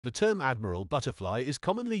The term admiral butterfly is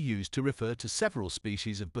commonly used to refer to several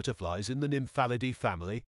species of butterflies in the Nymphalidae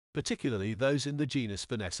family, particularly those in the genus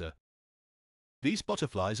Vanessa. These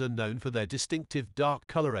butterflies are known for their distinctive dark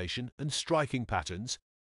coloration and striking patterns,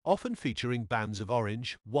 often featuring bands of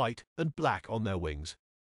orange, white, and black on their wings.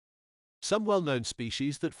 Some well-known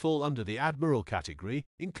species that fall under the admiral category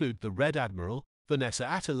include the red admiral, Vanessa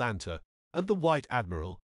atalanta, and the white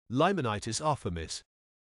admiral, Limonitis arphamis.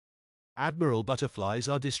 Admiral butterflies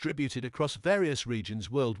are distributed across various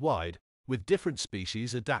regions worldwide, with different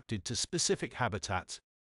species adapted to specific habitats.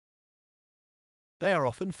 They are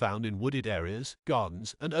often found in wooded areas,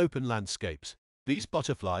 gardens, and open landscapes. These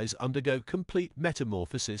butterflies undergo complete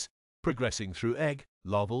metamorphosis, progressing through egg,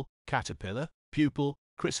 larval, caterpillar, pupal,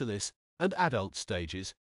 chrysalis, and adult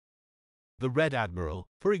stages. The red admiral,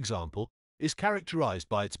 for example, is characterized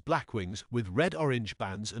by its black wings with red-orange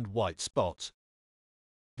bands and white spots.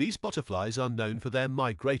 These butterflies are known for their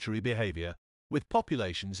migratory behavior, with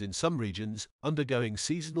populations in some regions undergoing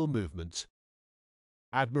seasonal movements.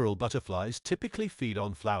 Admiral butterflies typically feed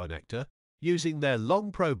on flower nectar, using their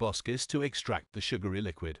long proboscis to extract the sugary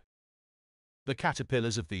liquid. The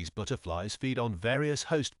caterpillars of these butterflies feed on various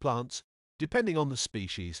host plants, depending on the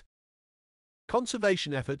species.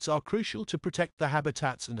 Conservation efforts are crucial to protect the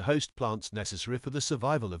habitats and host plants necessary for the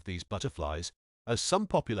survival of these butterflies, as some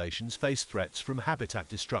populations face threats from habitat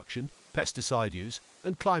destruction, pesticide use,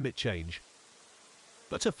 and climate change.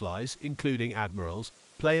 Butterflies, including admirals,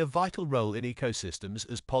 play a vital role in ecosystems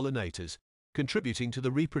as pollinators, contributing to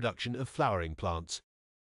the reproduction of flowering plants.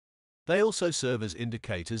 They also serve as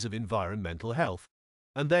indicators of environmental health,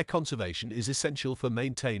 and their conservation is essential for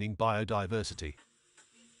maintaining biodiversity.